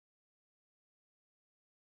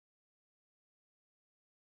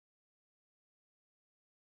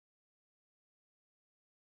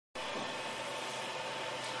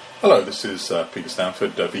Hello, this is Peter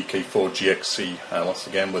Stanford, VK4GXC, once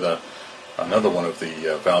again with another one of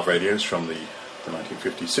the valve radios from the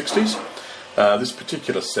 1950s, 60s. This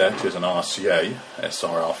particular set is an RCA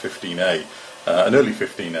SRR-13, an early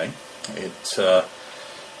 15A. It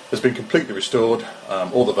has been completely restored.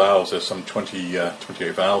 All the valves, there's some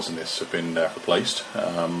 28 valves in this, have been replaced.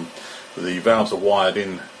 The valves are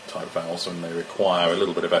wired-in type valves and they require a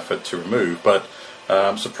little bit of effort to remove, but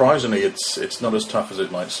surprisingly it's not as tough as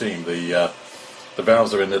it might seem. The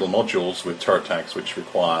valves are in little modules with turret tags which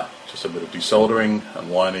require just a bit of desoldering and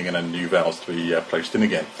winding and then new valves to be placed in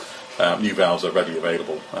again. New valves are readily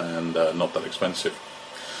available and not that expensive.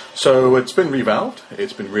 So it's been revalved,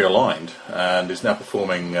 it's been realigned, and is now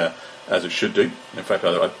performing as it should do. In fact,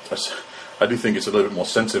 I do think it's a little bit more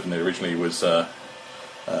sensitive than it originally was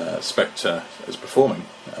spec'd as performing.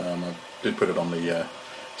 I did put it on the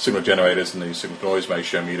signal generators and the signal noise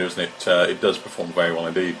ratio meters, and it does perform very well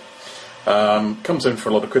indeed. Comes in for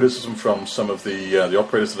a lot of criticism from some of the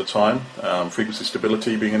operators at the time. Frequency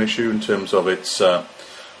stability being an issue in terms of its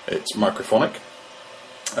microphonic.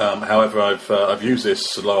 However, I've used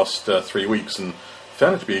this the last 3 weeks and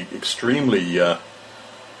found it to be extremely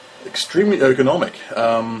ergonomic.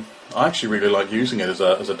 I actually really like using it as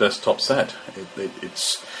a desktop set.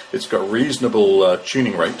 It's got reasonable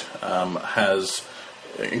tuning rate, has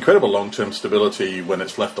incredible long-term stability when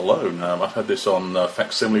it's left alone. I've had this on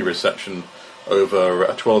facsimile reception over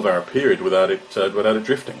a 12-hour period without it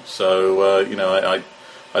drifting. So you know,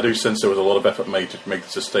 I do sense there was a lot of effort made to make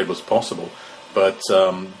this as stable as possible. But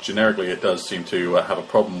generically, it does seem to have a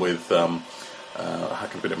problem with a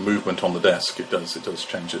bit of movement on the desk. It does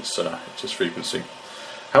change its frequency.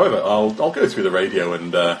 However, I'll go through the radio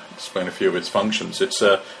and explain a few of its functions. It's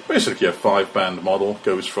basically a 5-band model,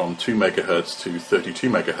 goes from 2 MHz to 32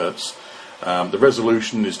 MHz. The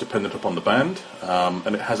resolution is dependent upon the band,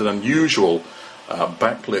 and it has an unusual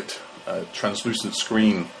backlit translucent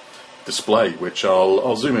screen display, which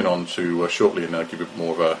I'll zoom in on to shortly and give it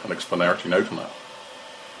more of an explanatory note on that.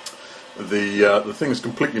 The thing is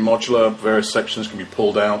completely modular. Various sections can be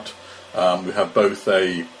pulled out. We have both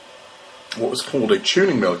what was called a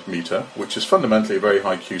tuning meter, which is fundamentally a very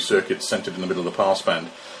high Q circuit centered in the middle of the passband,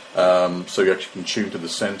 so you actually can tune to the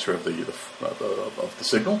center of the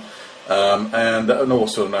signal, and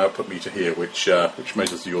also an output meter here, which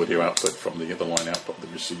measures the audio output from the line output of the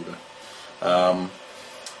receiver.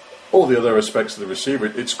 All the other aspects of the receiver,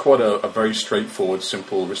 it's quite a very straightforward,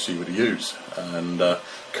 simple receiver to use. And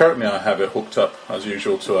currently I have it hooked up, as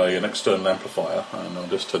usual, to an external amplifier, and I'll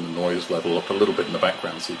just turn the noise level up a little bit in the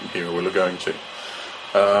background so you can hear where we're going to.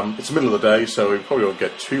 It's the middle of the day, so we probably won't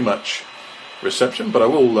get too much reception, but I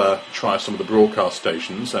will try some of the broadcast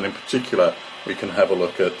stations, and in particular we can have a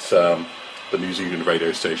look at the New Zealand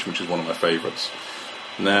radio station, which is one of my favourites.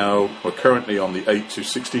 Now, we're currently on the 8 to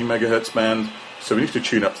 16 MHz band, so we need to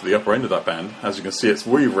tune up to the upper end of that band. As you can see, it's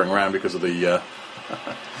weavering around because of the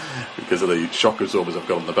shock absorbers I've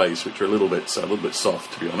got on the base, which are a little bit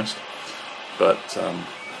soft, to be honest. But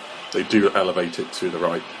they do elevate it to the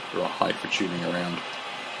right height for tuning around.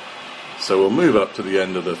 So we'll move up to the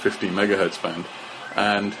end of the 15 MHz band,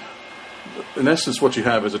 and in essence, what you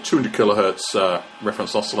have is a 200 kHz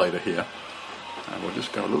reference oscillator here. And we'll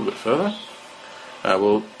just go a little bit further.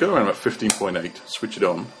 We'll go around about 15.8, switch it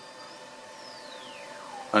on.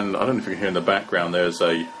 And I don't know if you can hear in the background, there's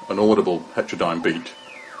an audible heterodyne beat,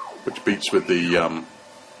 which beats with the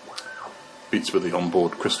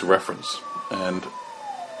onboard crystal reference. And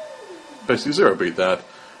basically zero beat that.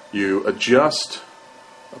 You adjust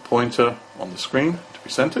a pointer on the screen to be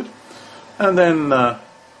centered, and then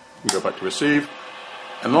you go back to receive.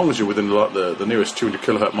 And as long as you're within the nearest 200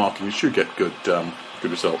 kHz mark, you should get good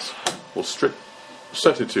results. We'll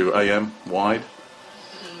set it to AM wide.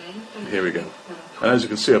 And here we go. And as you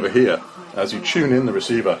can see over here, as you tune in the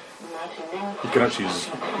receiver, you can actually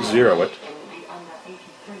zero it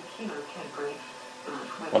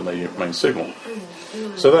on the main signal.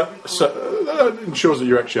 So that ensures that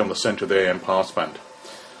you're actually on the center of the AM passband.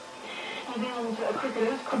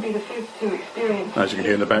 As you can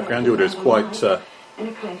hear in the background, the audio is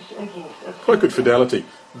quite good fidelity.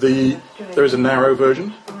 There is a narrow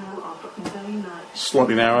version,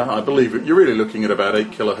 slightly narrower. I believe you're really looking at about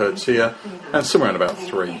 8 kHz here, and somewhere around about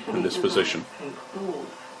 3 in this position.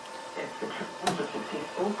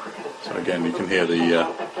 So again, you can hear the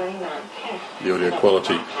audio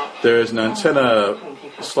quality. There is an antenna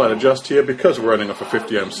slight adjust here because we're running off a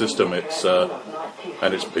 50 ohm system. It's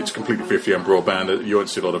completely 50 ohm broadband. You won't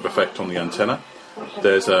see a lot of effect on the antenna.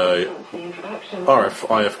 There's a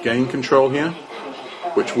RF IF gain control here,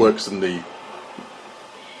 which works in the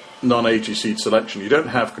non-AGC selection. You don't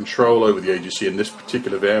have control over the AGC in this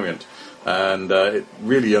particular variant, and it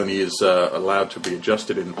really only is allowed to be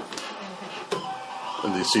adjusted in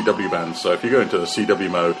the CW band. So if you go into the CW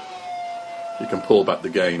mode, you can pull back the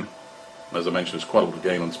gain. As I mentioned, there's quite a lot of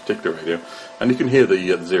gain on this particular radio, and you can hear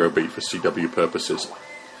the 0 beat for CW purposes.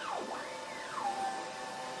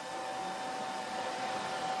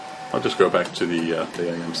 I'll just go back to the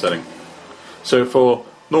AM setting. So for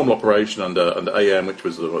normal operation under AM, which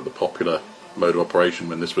was the popular mode of operation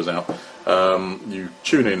when this was out, you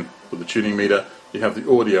tune in with the tuning meter. You have the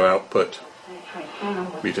audio output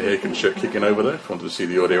meter here, can kick in over there if you wanted to see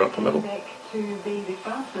the audio output level. To be the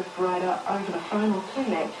fastest rider over the final 2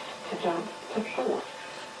 legs to jump to 4th.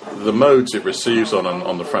 The modes it receives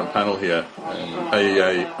on the front panel here,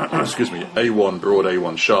 A1 broad,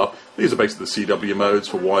 A1 sharp. These are basically the CW modes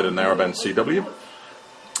for wide and narrowband CW.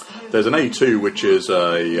 There's an A2, which is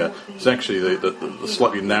it's actually the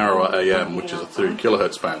slightly narrower AM, which is a 30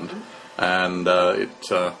 kilohertz band, and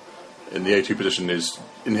it in the A2 position is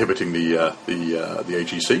inhibiting the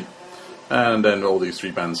AGC. And then all these 3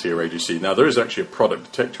 bands here are AGC. Now there is actually a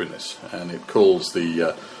product detector in this, and it calls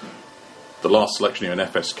the last selection here an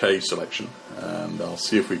FSK selection. And I'll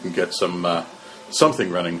see if we can get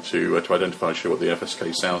something running to identify what the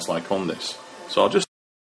FSK sounds like on this. So I'll just.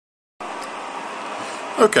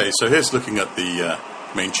 Okay, so here's looking at the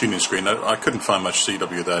main tuning screen. I couldn't find much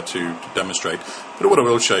CW there to demonstrate, but what I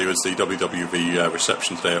will show you is the WWV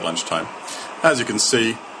reception today at lunchtime. As you can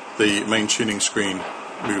see, the main tuning screen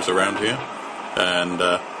moves around here, and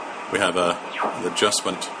we have an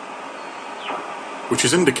adjustment which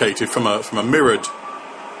is indicated from a mirrored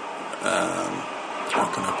how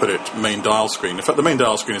can I put it, main dial screen. In fact, the main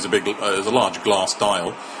dial screen is a large glass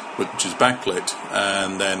dial which is backlit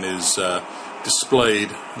and then is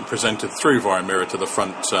displayed and presented through via a mirror to the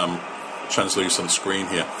front translucent screen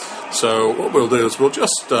here. So what we'll do is we'll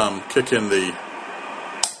just kick in the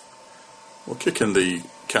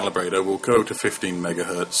calibrator. We'll go to 15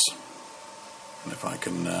 megahertz, and if I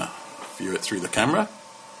can view it through the camera.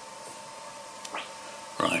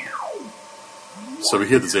 Right. So we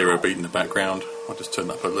hear the 0 beat in the background. I'll just turn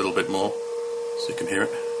that up a little bit more so you can hear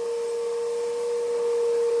it.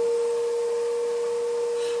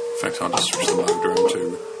 In fact, I'll just switch the mode around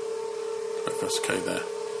to FSK there,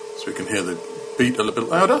 so we can hear the beat a little bit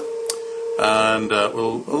louder, and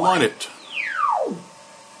we'll align it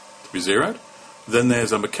to be zeroed. Then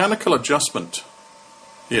there's a mechanical adjustment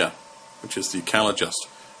here, which is the cal adjust,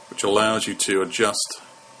 which allows you to adjust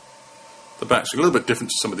the back. So a little bit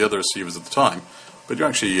different to some of the other receivers at the time, but you're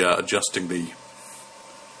actually adjusting you're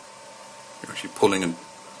actually pulling and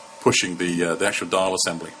pushing the actual dial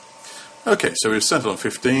assembly. Okay, so we've set it on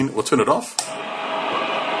 15. We'll turn it off, and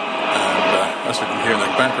as we can hear in the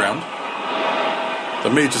background, the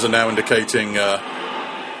meters are now indicating a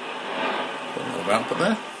lot of output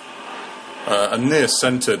there. A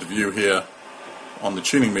near-centered view here on the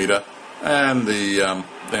tuning meter, and the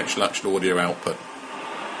actual audio output,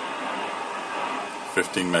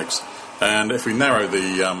 15 megs. And if we narrow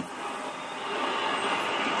the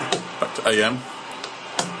back to AM,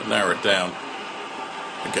 narrow it down,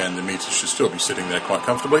 again the meters should still be sitting there quite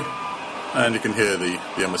comfortably, and you can hear the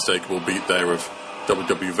unmistakable beat there of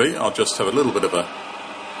WWV. I'll just have a little bit of a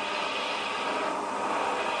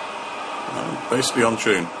basically on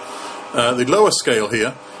tune. The lower scale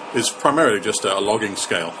here is primarily just a logging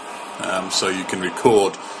scale, so you can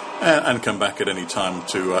record and come back at any time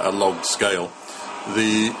to a logged scale.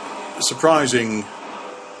 The surprising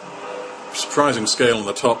scale on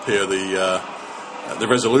the top here, the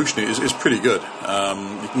resolution is pretty good.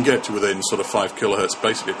 You can get to within sort of 5 kilohertz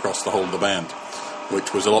basically across the whole of the band,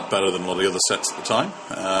 which was a lot better than a lot of the other sets at the time,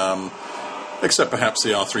 except perhaps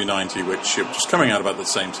the R390, which was coming out about the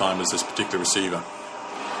same time as this particular receiver.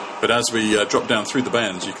 But as we drop down through the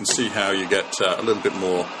bands, you can see how you get a little bit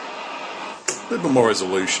more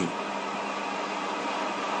resolution.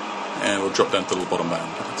 And we'll drop down to the little bottom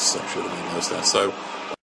band. That's actually the way it goes there. So,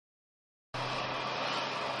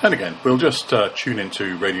 and again, we'll just tune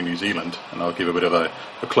into Radio New Zealand, and I'll give a bit of a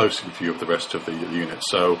close-in view of the rest of the unit.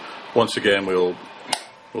 So once again, we'll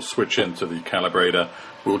switch into the calibrator.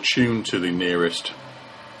 We'll tune to the nearest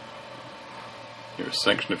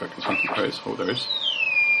section, if I can see the oh, there is.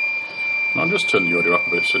 And I'll just turn the audio up a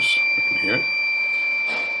bit so we can hear it.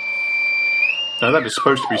 Now that is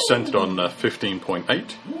supposed to be centered on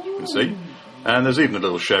 15.8, you can see, and there's even a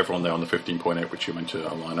little chevron there on the 15.8 which you're meant to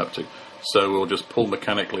align up to. So we'll just pull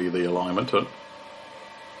mechanically the alignment up,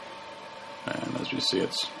 and as you see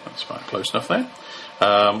that's about close enough there.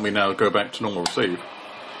 We now go back to normal receive,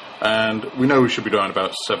 and we know we should be doing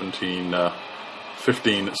about 17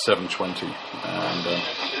 15720,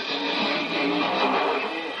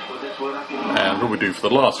 and what we do for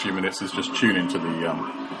the last few minutes is just tune into the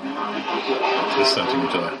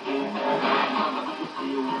centimeter there.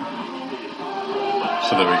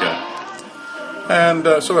 So there we go. And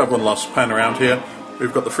so we have one last pan around here.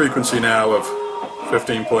 We've got the frequency now of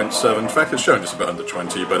 15.7. In fact, it's showing just about under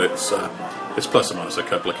 20, but it's plus or minus a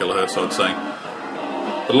couple of kilohertz, I would say.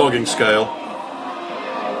 The logging scale,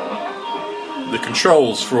 the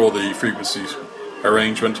controls for all the frequency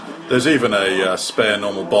arrangement. There's even a spare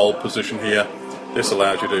normal bulb position here. This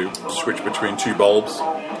allows you to switch between two bulbs.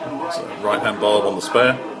 There's a right-hand bulb on the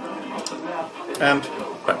spare, and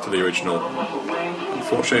back to the original.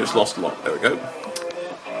 Unfortunately, it's lost a lot. There we go.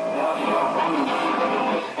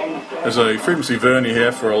 There's a frequency vernier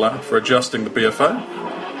here for adjusting the BFO.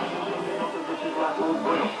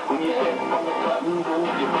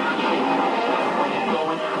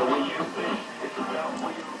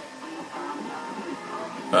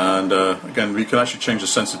 And again, we can actually change the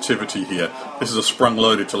sensitivity here. This is a sprung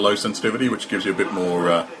loaded to low sensitivity, which gives you a bit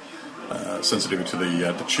more sensitivity to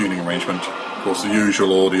the tuning arrangement. Of course, the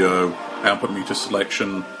usual audio, output meter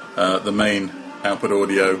selection, the main output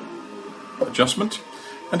audio adjustment.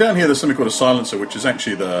 And down here there's something called a silencer, which is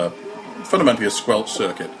actually fundamentally a squelch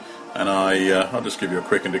circuit. And I'll just give you a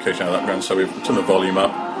quick indication how that runs. So we turn the volume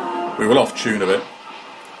up, we will off tune a bit,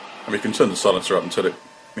 and we can turn the silencer up until it,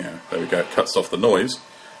 there we go, it cuts off the noise.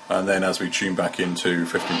 And then as we tune back into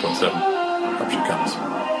 15.7, up she comes.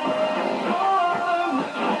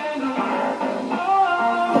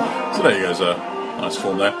 So there you go, there's a nice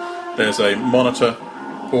form there. There's a monitor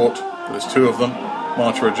port, there's two of them,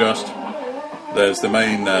 monitor adjust. There's the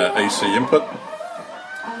main AC input,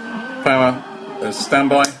 power, there's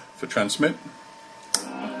standby for transmit,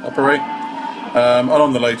 operate. And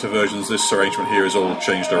on the later versions, this arrangement here is all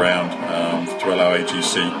changed around to allow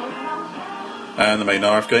AGC, and the main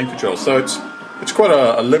RF gain control. So it's quite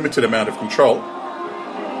a limited amount of control.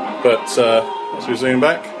 But as we zoom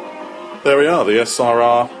back, there we are, the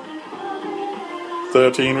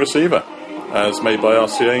SRR-13 receiver, as made by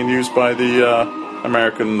RCA and used by the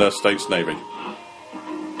American States Navy.